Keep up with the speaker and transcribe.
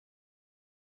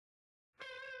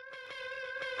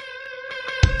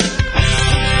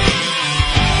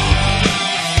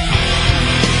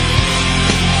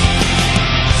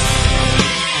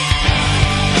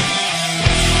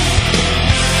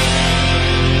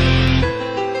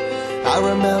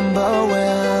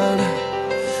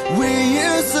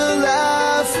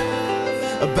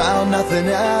about nothing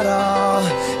at all.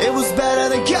 It was better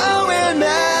than going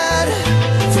mad,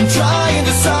 from trying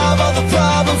to solve all the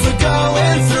problems we're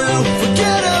going through.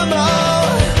 Forget them all,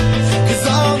 'cause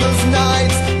on those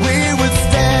nights we would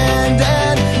stand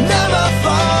and never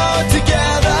fall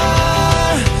together.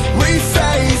 We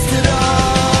faced it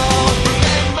all.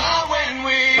 Remember when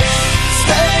we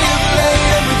stayed up late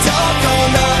and we talked all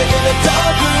night in a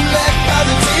dark room lit by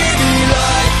the TV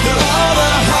light. Through all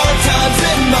the hard times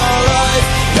in my life,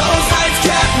 those nights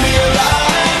kept me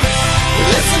alive.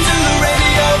 Listen to the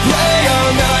radio play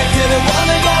all night, didn't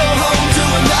wanna go home to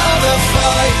another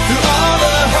fight. Through all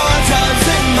the hard times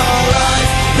in my life,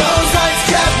 those nights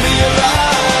kept me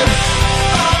alive.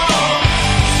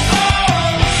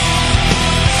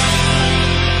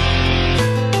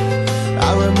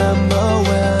 I remember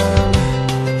when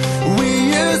we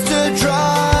used to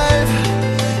drive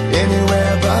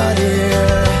anywhere but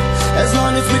here, as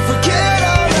long as we forget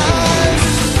our lives.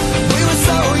 We were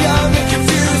so young and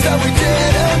confused that we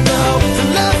didn't know to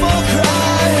laugh or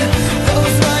cry.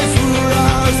 Those nights were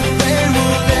ours, they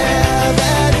will live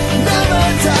and never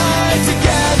die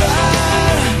together.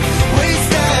 We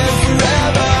stand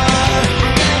forever.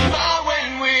 Remember when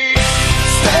we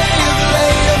stayed up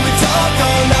late and we talked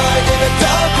all night in a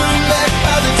dark room lit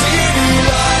by the TV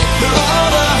light. Through all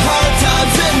the hard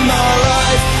times in my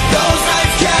life, those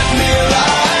nights kept me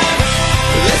alive.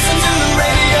 Listen to the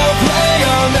radio play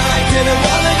all night, didn't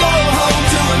wanna go home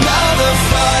to another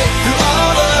fight. Through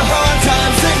all the hard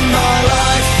times in my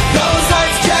life, those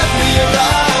nights kept me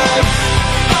alive.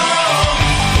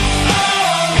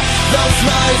 Those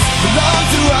nights belong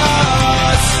to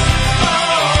us.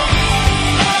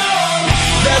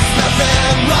 There's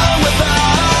nothing wrong with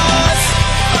us.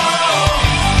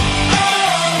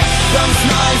 Those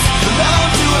nights belong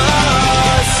to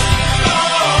us.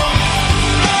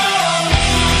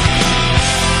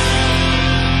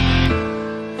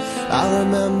 I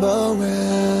remember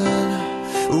when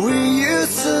we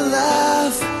used to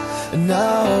laugh, and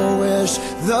now I wish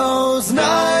those nights